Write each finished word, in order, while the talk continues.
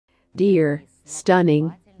Dear,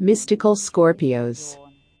 stunning, mystical Scorpios.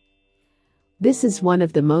 This is one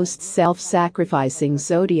of the most self-sacrificing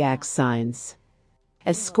zodiac signs.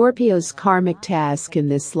 A Scorpio's karmic task in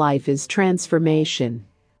this life is transformation.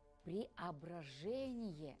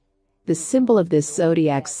 The symbol of this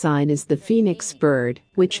zodiac sign is the phoenix bird,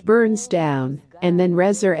 which burns down and then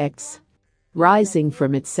resurrects, rising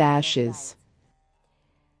from its ashes.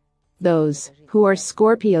 Those who are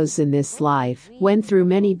Scorpios in this life went through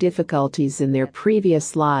many difficulties in their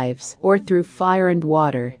previous lives, or through fire and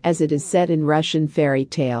water, as it is said in Russian fairy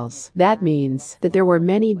tales. That means that there were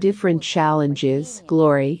many different challenges,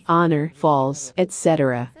 glory, honor, falls,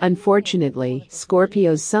 etc. Unfortunately,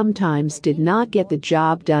 Scorpios sometimes did not get the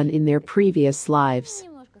job done in their previous lives.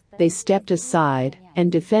 They stepped aside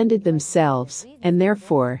and defended themselves, and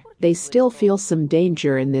therefore, they still feel some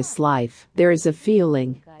danger in this life. There is a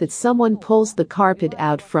feeling that someone pulls the carpet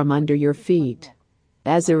out from under your feet.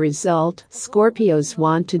 As a result, Scorpios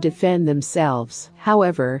want to defend themselves.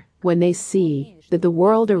 However, when they see that the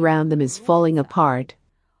world around them is falling apart,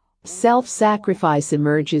 self-sacrifice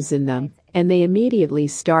emerges in them, and they immediately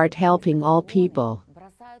start helping all people.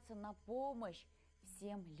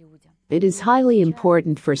 It is highly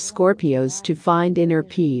important for Scorpios to find inner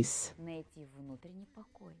peace.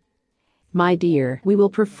 My dear, we will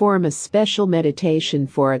perform a special meditation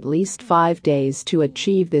for at least 5 days to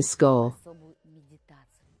achieve this goal.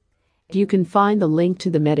 You can find the link to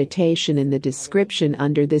the meditation in the description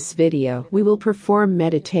under this video. We will perform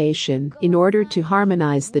meditation in order to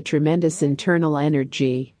harmonize the tremendous internal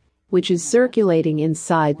energy, which is circulating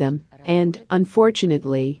inside them, and,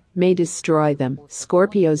 unfortunately, may destroy them.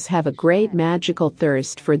 Scorpios have a great magical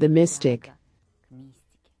thirst for the mystic.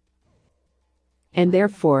 And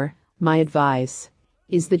therefore, my advice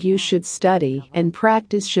is that you should study and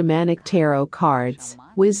practice shamanic tarot cards,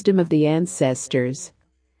 wisdom of the ancestors,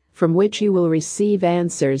 from which you will receive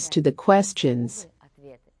answers to the questions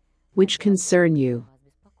which concern you.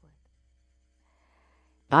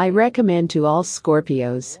 I recommend to all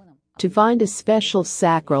Scorpios to find a special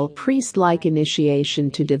sacral priest-like initiation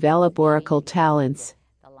to develop oracle talents,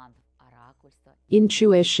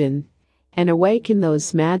 intuition, and awaken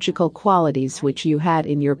those magical qualities which you had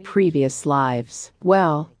in your previous lives.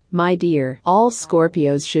 Well, my dear, all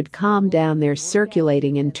Scorpios should calm down their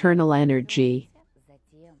circulating internal energy,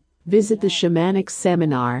 visit the shamanic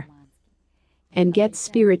seminar, and get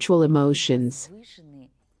spiritual emotions,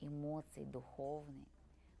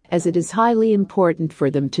 as it is highly important for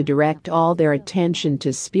them to direct all their attention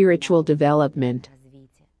to spiritual development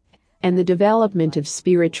and the development of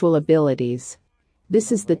spiritual abilities. This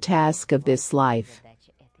is the task of this life.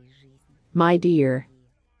 My dear,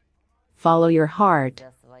 follow your heart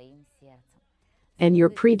and your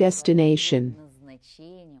predestination.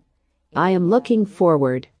 I am looking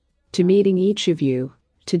forward to meeting each of you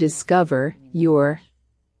to discover your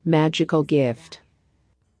magical gift.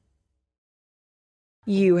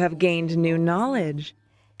 You have gained new knowledge,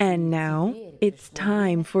 and now it's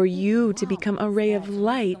time for you to become a ray of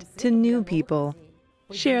light to new people.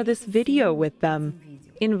 Share this video with them.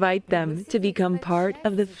 Invite them to become part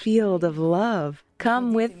of the field of love.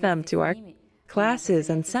 Come with them to our classes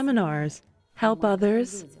and seminars. Help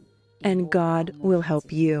others, and God will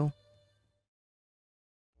help you.